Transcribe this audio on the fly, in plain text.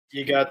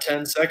You got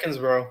 10 seconds,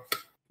 bro.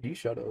 You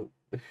shut up.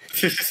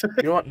 You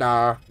know what?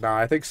 Nah.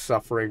 I think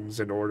suffering's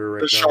in order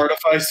right The now.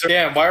 Shardify.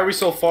 Damn, why are we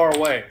so far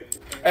away?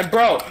 And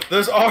bro,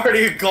 there's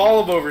already a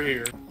golem over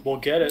here. We'll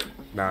get it.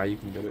 Nah, you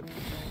can get it.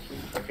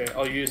 Okay,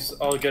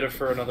 I'll get it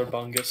for another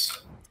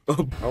bungus.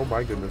 Oh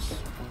my goodness.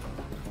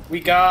 We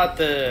got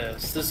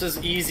this. This is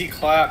easy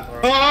clap,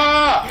 bro.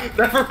 Ah!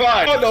 Never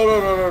mind.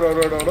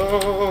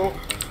 Oh,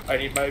 no. I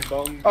need my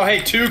bung. Oh,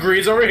 hey, 2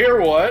 greens over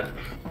here. What?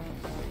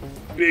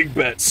 Big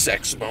bet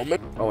sex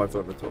moment. Oh, I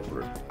thought it's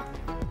over.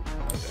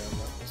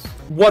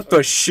 What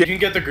the shit? You can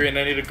get the green.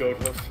 I need a goat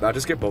hoof. Nah,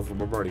 just get both of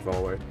them. I'm already far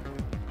away.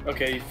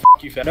 Okay,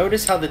 you fat.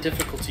 Notice how the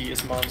difficulty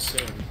is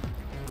monsoon.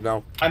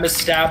 No. I'm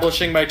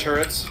establishing my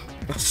turrets.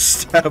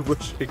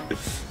 Establishing.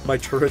 My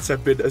turrets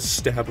have been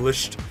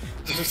established.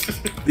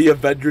 The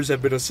Avengers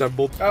have been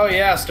assembled. Oh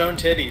yeah, stone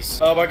titties.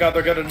 Oh my god,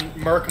 they're gonna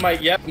murk my.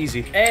 Yep.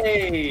 Easy.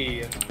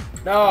 Hey.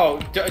 No,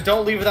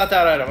 don't leave without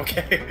that item,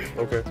 okay?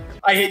 Okay.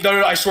 I hate.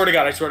 No, I swear to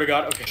God.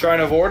 Okay.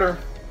 Shrine of Order.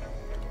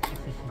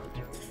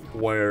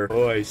 Where?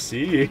 Oh, I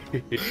see.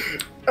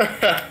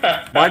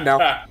 Mine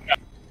now.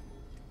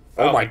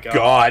 Oh my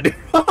god.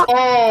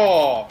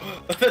 Oh,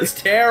 that's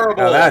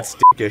terrible. Now that's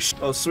dickish.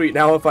 Oh sweet,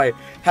 now if I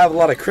have a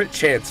lot of crit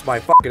chance, my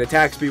fucking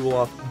attack speed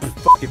will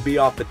fucking be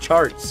off the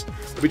charts.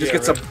 We just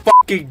get some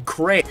fucking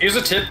crit. Here's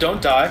a tip,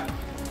 don't die.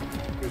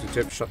 Here's a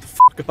tip, shut the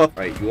fuck up.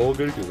 Alright, you all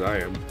good? Because I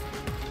am.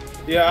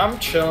 Yeah, I'm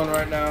chilling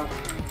right now.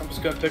 I'm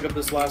just gonna pick up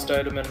this last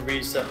item and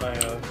reset my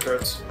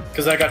turrets.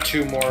 Because I got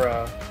 2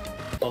 more,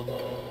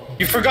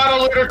 You forgot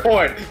a looter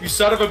coin, you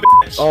son of a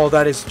bitch! Oh,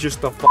 that is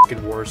just the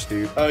fucking worst,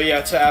 dude. Oh yeah,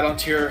 to add on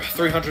to your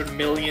 300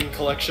 million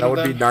collection that of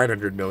would them. be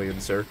 900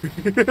 million, sir.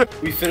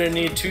 We finna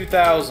need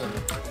 2,000.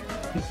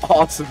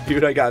 Awesome,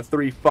 dude, I got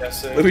 3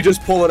 Yes, Let me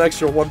just pull an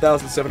extra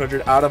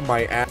 1,700 out of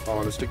my ass,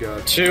 honest to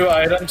God. 2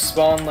 items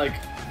spawn, like,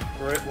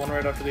 one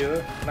right after the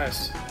other.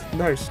 Nice.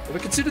 Nice. Have I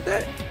considered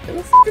that?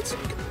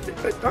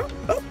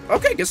 Oh,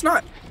 okay, guess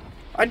not.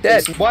 I'm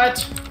dead.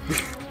 What?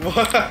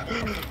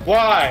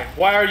 Why?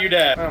 Why are you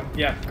dead? Oh,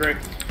 yeah, great.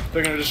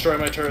 They're gonna destroy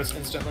my turrets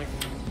instantly.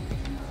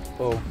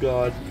 Oh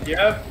god.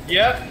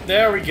 Yep,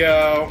 there we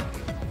go.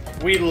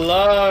 We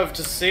love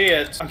to see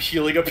it. I'm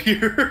healing up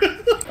here.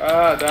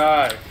 Ah,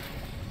 die.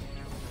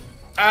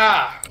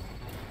 Ah!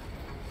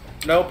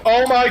 Nope.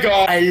 Oh my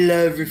god! I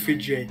love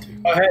refrigerator.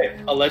 Oh hey,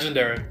 a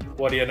legendary.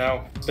 What do you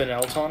know?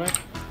 Spinel tonic?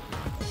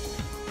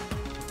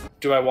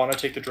 Do I want to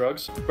take the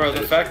drugs? Bro,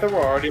 the fact that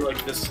we're already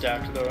like this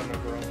stacked though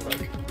and we're only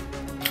like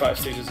 5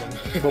 stages in.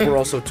 But we're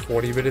also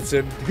 20 minutes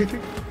in.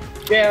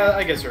 Yeah,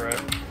 I guess you're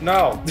right.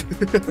 No.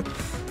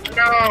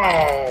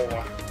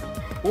 No!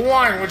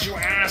 Why would you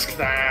ask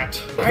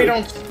that? I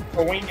don't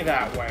swing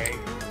that way.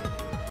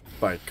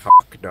 My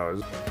cock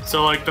does.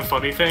 So like the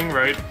funny thing,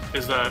 right,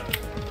 is that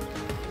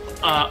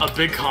a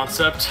big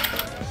concept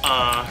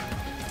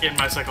in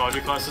my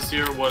psychology class this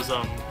year was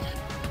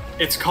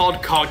it's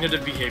called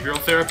cognitive behavioral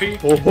therapy.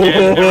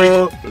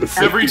 And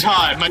every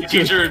time my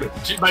teacher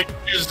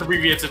just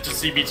abbreviates it to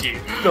CBT.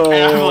 No.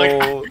 And I'm like,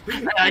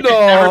 I can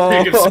never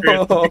take it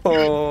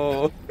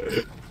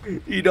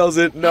seriously. He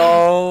doesn't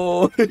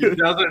know. He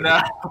doesn't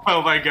know.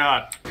 Oh my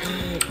god.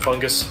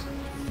 Fungus.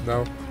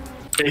 No.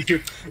 Thank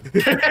you.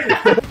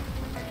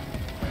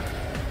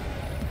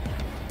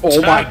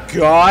 Oh my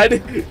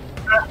god.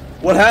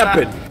 What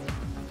happened?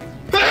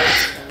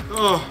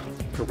 Oh.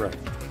 Correct.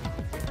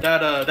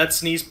 That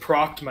sneeze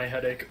procced my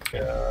headache.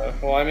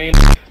 Well, I mean,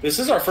 this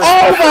is our first.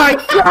 Oh my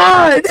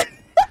god!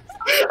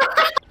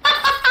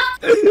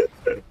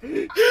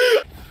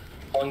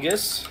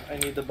 Bungus? I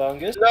need the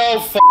bungus. No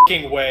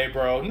fucking way,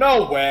 bro.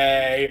 No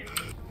way.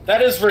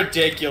 That is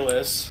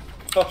ridiculous.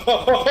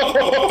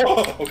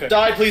 Okay.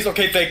 Die, please.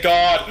 Okay, thank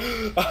God.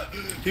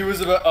 He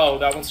was about. Oh,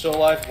 that one's still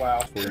alive?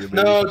 Wow.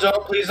 No,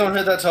 don't. Please don't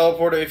hit that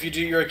teleporter. If you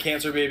do, you're a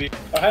cancer baby.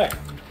 Oh, hey.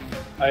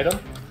 Item?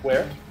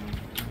 Where?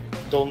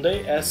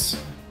 Donde es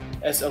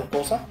el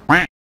cosa?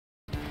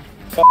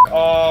 Fuck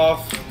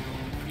off.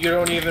 You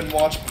don't even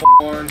watch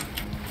porn.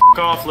 Fuck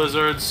off,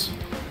 lizards.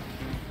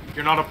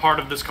 You're not a part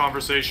of this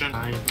conversation.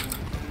 I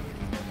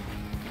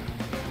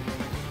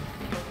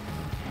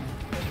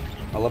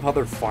love how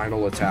their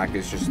final attack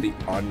is just the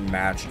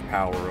unmatched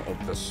power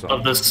of the sun.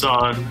 Of the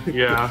sun,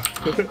 yeah.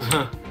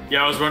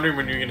 Yeah, I was wondering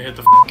when you were gonna hit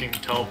the fucking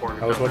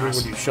teleporter. I was wondering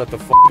when you shut the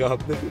fuck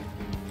up.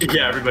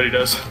 Yeah, everybody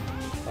does.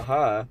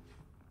 Haha.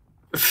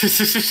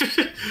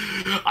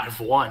 I've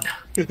won.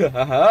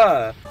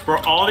 Haha.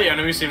 Bro, all the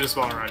enemies seem to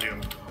spawn around you.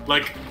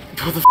 Like,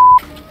 what the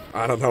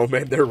I don't know,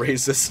 man. They're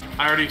racist.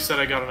 I already said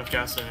I got enough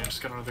gas in. I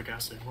just got another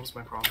gas in. What's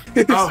my problem?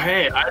 Oh,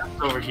 hey,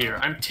 items over here.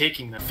 I'm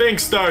taking them.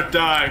 Things start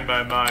dying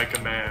by my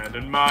command,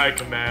 and my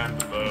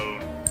command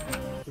alone.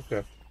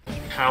 Okay.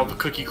 How the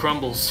cookie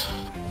crumbles.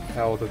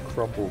 How the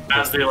crumble.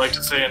 As they like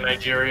to say in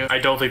Nigeria. I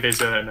don't think they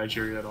say that in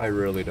Nigeria at all. I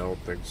really don't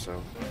think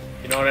so.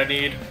 You know what I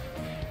need?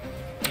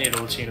 I need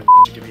a Latino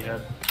to give me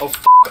head. Oh,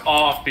 f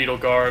off, Beetle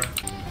Guard.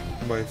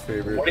 My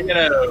favorite. What do you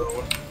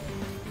know?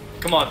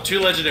 Come on, 2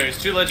 legendaries,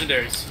 2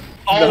 legendaries.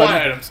 All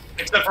my items,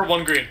 except for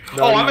one green.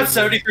 Oh, I'm at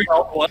 73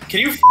 health. What? Can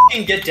you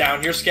fucking get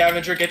down here,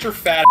 scavenger? Get your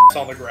fat ass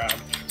on the ground.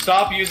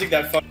 Stop using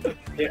that fucking...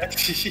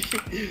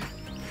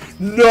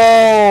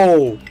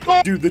 No!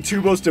 Dude, the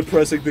two most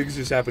depressing things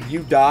just happened.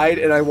 You died,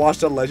 and I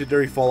watched a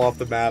legendary fall off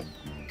the map.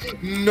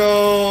 No!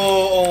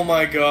 Oh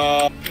my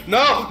god.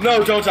 No!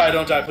 No, don't die,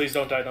 don't die. Please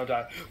don't die, don't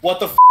die. What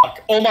the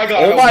fuck? Oh my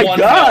god. Oh my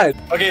god!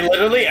 Okay,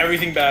 literally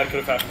everything bad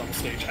could have happened on the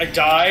stage. I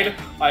died.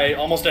 I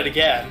almost died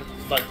again.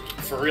 Like,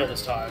 for real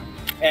this time.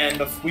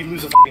 And we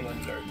lose a fucking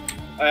legendary.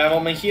 I have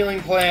all my healing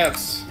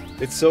plants.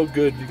 It's so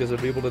good because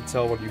I'm able to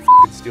tell when you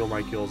fucking steal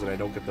my kills and I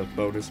don't get the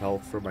bonus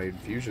health for my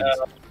infusions.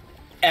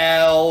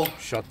 L.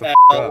 Shut the f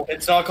up.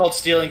 It's not called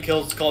stealing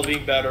kills, it's called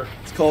being better.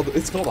 It's called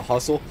a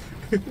hustle.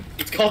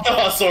 It's called the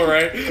hustle,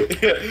 right?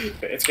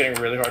 It's getting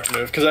really hard to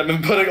move because I've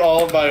been putting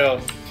all of my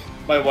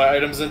my white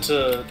items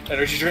into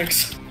energy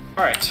drinks.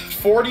 All right,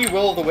 40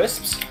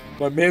 will-o'-the-wisps.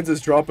 My man's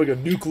is dropping a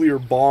nuclear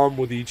bomb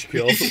with each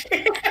kill.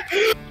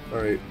 All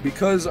right,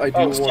 because I do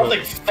want. Something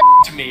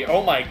f***ed me.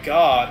 Oh my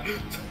god.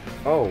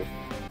 Oh,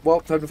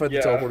 well, time to find the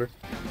teleporter.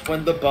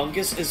 When the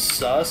bungus is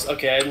sus.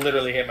 Okay, I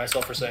literally hate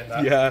myself for saying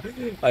that. Yeah,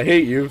 I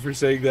hate you for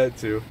saying that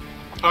too.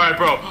 All right,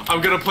 bro.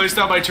 I'm gonna place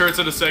down my turrets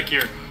in a sec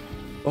here.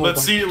 Oh,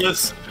 let's see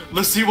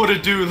what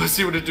it do. Let's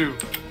see what it do.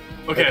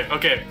 Okay,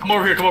 okay. Come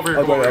over here. Come over here.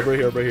 I'm right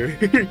here.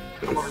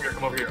 Come over here.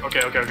 Come over here.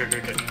 Okay.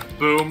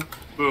 Boom.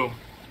 Boom.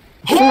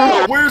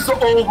 Oh, where's the?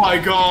 Oh my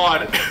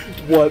god.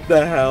 What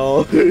the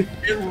hell? It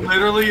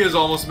literally is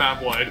almost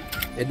map wide.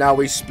 And now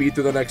we speed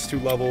through the next 2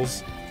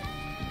 levels.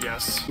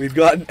 Yes. We've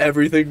gotten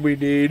everything we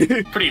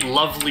need. Pretty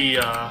lovely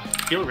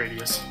heal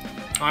radius.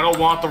 I don't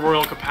want the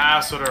royal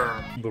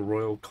capacitor. The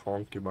royal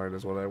concubine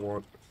is what I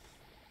want.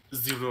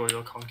 The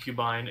royal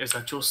concubine is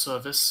at your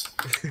service.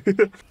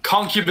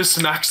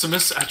 Concubus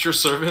Maximus at your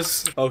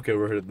service. Okay,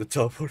 we're hitting the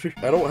teleporter.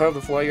 I don't have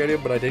the flying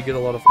item, but I did get a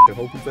lot of fucking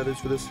Hopi feathers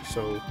for this,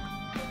 so...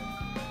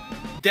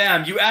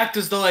 Damn, you act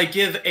as though I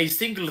give a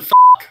single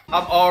fuck.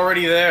 I'm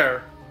already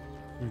there.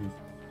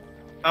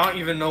 I don't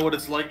even know what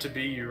it's like to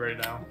be you right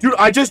now. Dude,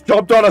 I just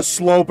jumped on a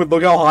slope and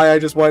look how high I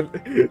just went.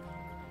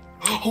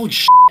 Holy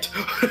shit.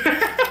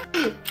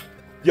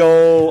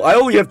 Yo, I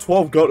only have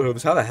 12 goat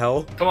hooves. How the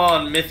hell? Come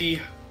on, Mithy.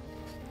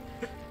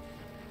 F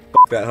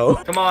that hoe.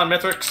 Come on,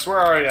 Mithrix, where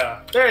are ya?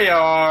 There you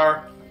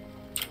are.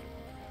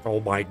 Oh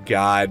my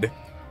god.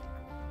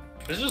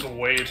 This is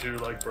way too,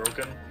 like,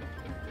 broken.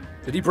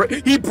 Did he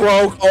break? He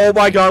broke! Oh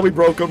my god, we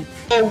broke him.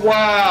 Oh,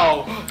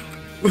 wow.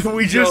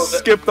 We just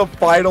skipped the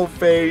final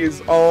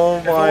phase.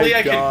 Oh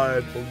my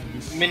god.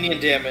 Minion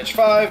damage,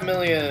 5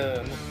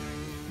 million.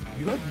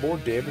 You have more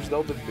damage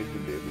though than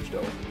minion damage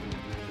though.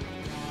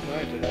 No,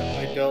 I didn't.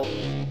 I dealt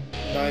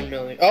 9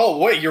 million. Oh,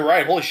 wait, you're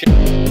right. Holy shit.